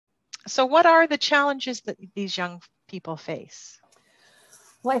So what are the challenges that these young people face?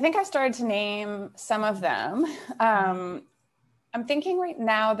 Well, I think I started to name some of them. I'm thinking right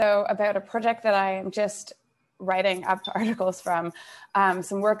now, though, about a project that I am just writing up articles from,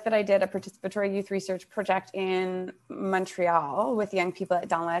 some work that I did, a participatory youth research project in Montreal with young people at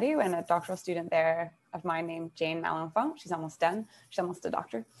Danlaru, and a doctoral student there of mine named Jane Malenfant. She's almost done. She's almost a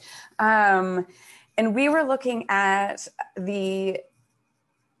doctor. And we were looking at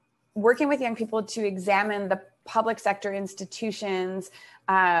working with young people to examine the public sector institutions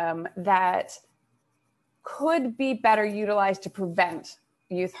that could be better utilized to prevent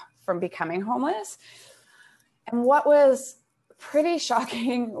youth from becoming homeless. And what was pretty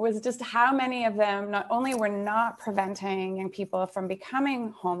shocking was just how many of them not only were not preventing young people from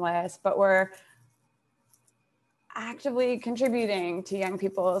becoming homeless, but were actively contributing to young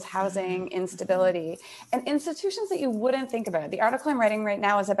people's housing instability and institutions that you wouldn't think about. The article I'm writing right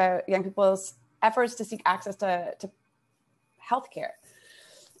now is about young people's efforts to seek access to healthcare.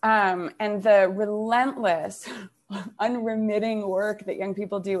 And the relentless, unremitting work that young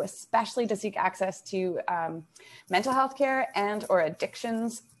people do, especially to seek access to mental health care and or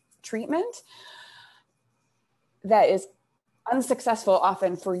addictions treatment, that is unsuccessful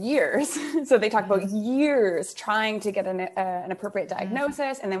often for years. So they talk about years trying to get an appropriate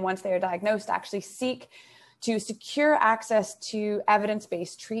diagnosis. And then once they are diagnosed, actually seek to secure access to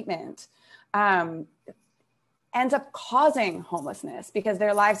evidence-based treatment. Ends up causing homelessness because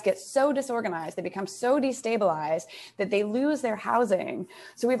their lives get so disorganized, they become so destabilized that they lose their housing.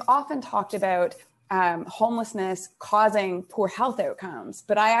 So we've often talked about homelessness causing poor health outcomes,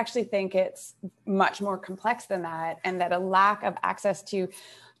 but I actually think it's much more complex than that, and that a lack of access to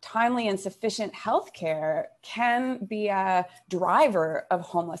timely and sufficient health care can be a driver of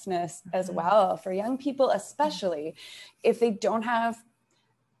homelessness as well for young people, especially if they don't have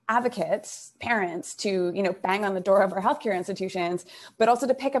advocates, parents to, bang on the door of our healthcare institutions, but also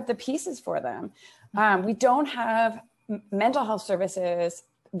to pick up the pieces for them. We don't have mental health services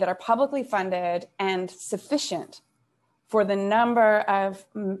that are publicly funded and sufficient for the number of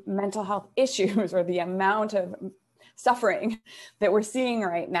mental health issues or the amount of suffering that we're seeing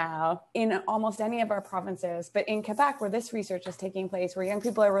right now in almost any of our provinces. But in Quebec, where this research is taking place, where young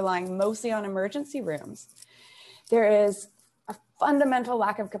people are relying mostly on emergency rooms, there is a fundamental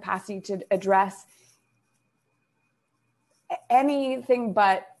lack of capacity to address anything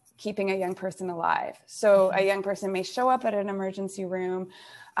but keeping a young person alive. So a young person may show up at an emergency room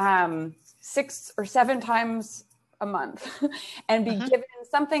 6 or 7 times a month and be given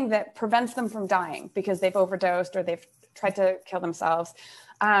something that prevents them from dying because they've overdosed or they've tried to kill themselves.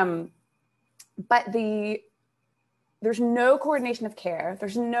 But there's no coordination of care.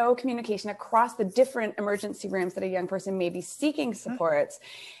 There's no communication across the different emergency rooms that a young person may be seeking supports.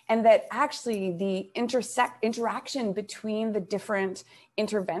 And that actually the interaction between the different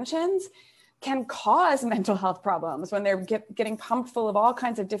interventions can cause mental health problems when they're getting pumped full of all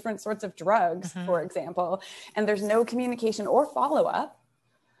kinds of different sorts of drugs, for example, and there's no communication or follow-up.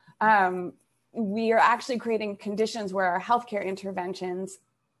 We are actually creating conditions where our healthcare interventions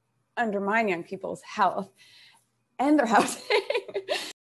undermine young people's health and their housing.